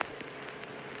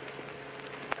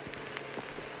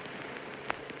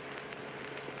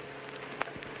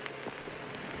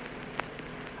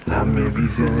mia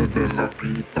visione della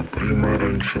vita prima era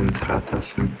incentrata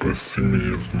sul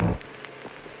pessimismo.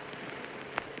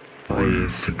 Poi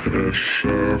si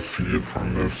cresce, si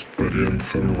fanno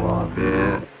esperienze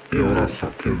nuove e ora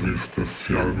so che esiste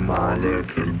sia il male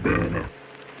che il bene.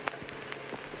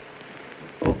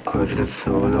 Occorre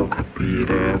solo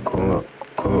capire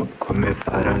come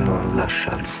fare a non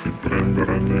lasciarsi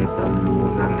prendere né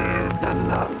dall'una né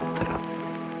dall'altra.